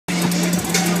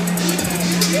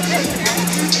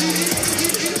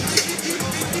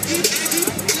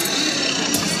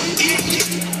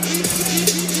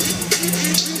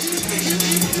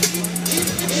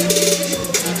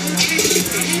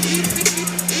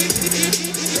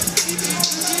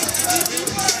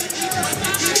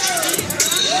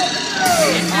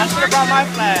on my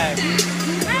flag?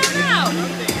 I don't know.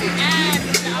 And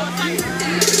I was talking to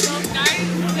those guys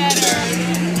that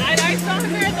are, I saw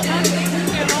him there at the last thing,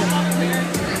 and all over there.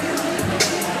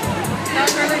 I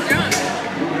was really drunk.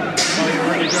 Oh, you're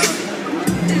really drunk.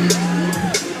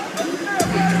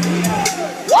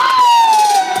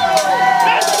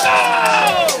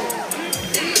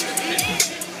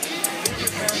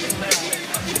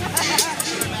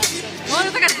 Well,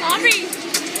 it's like a zombie.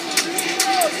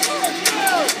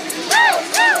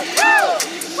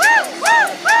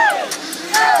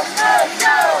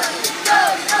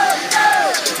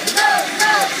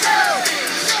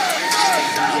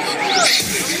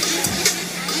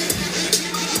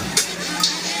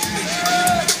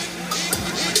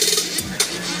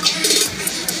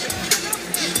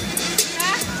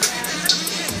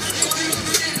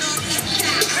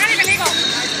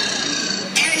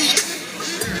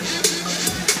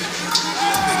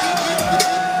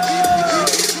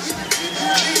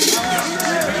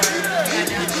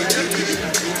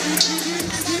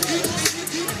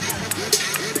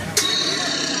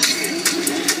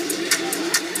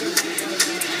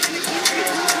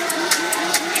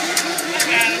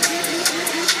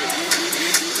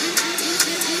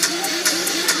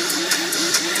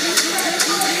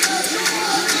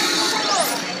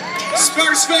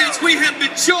 Spurs fans, we have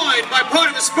been joined by part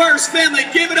of the Spurs family.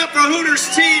 Give it up for Hooters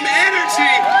Team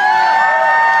Energy.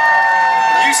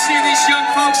 You see these young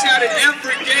folks out at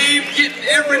every game, getting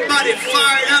everybody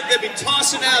fired up. They'll be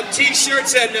tossing out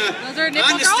T-shirts, and I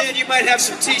understand you might have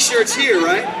some T-shirts here,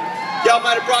 right? Y'all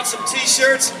might have brought some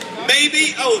T-shirts.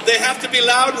 Maybe. Oh, they have to be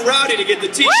loud and rowdy to get the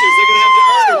T-shirts. They're going to have to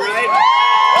earn them, right?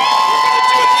 We're going to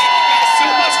do it. Thank you guys so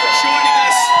much for joining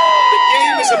us. The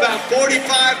game is about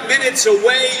 45 minutes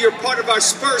away. You're part of our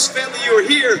Spurs family. You are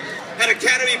here at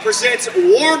Academy Presents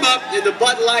warm-up in the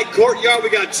Bud Light Courtyard. We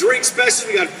got drink specials,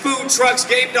 we got food trucks,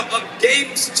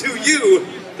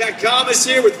 games2you.com is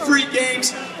here with free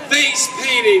games, face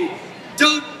painting,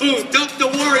 dunk booth, dunk the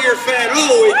Warrior fan.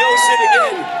 Oh, he goes in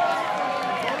again.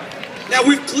 Now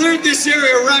we've cleared this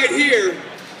area right here,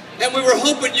 and we were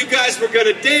hoping you guys were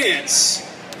gonna dance.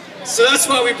 So that's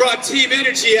why we brought Team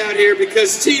Energy out here,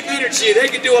 because Team Energy, they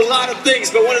can do a lot of things,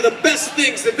 but one of the best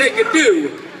things that they can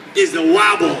do is the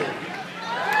wobble.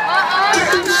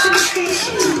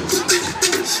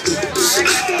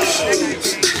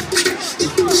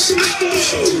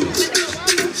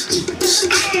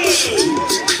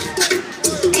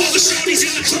 All the shorties in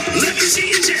the club, let me see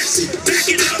you just back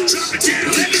it up, drop it down,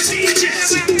 let me see you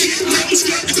just get low,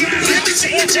 scrub the ground, let me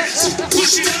see you just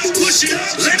push it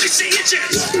up, let me see you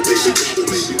just.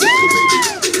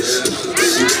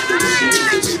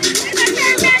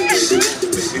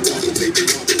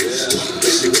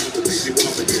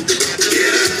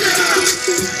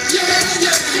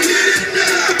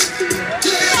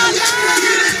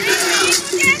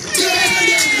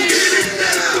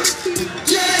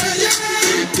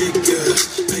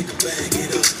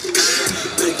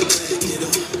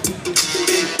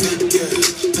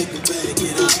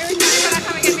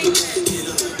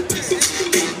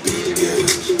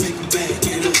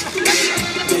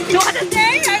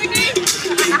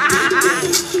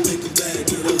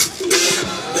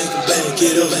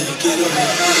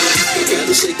 I'm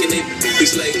shaking it,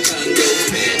 it's like Congo,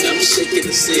 man. I'm shaking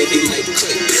the city like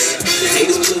clay. The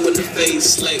haters blue in the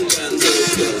face like Congo,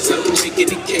 cause I'm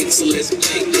drinking the cake, so let's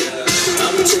play.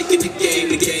 I'm taking the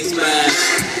game's mine.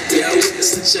 Yeah, I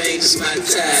witness the change, it's my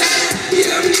time.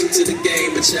 Yeah, I'm new to the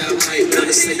game, but y'all might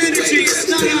wanna say Team Energy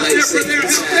is not out there for their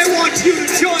help. They want you to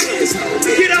join them.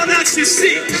 Get on out your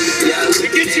seat and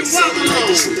get your wobble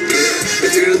on.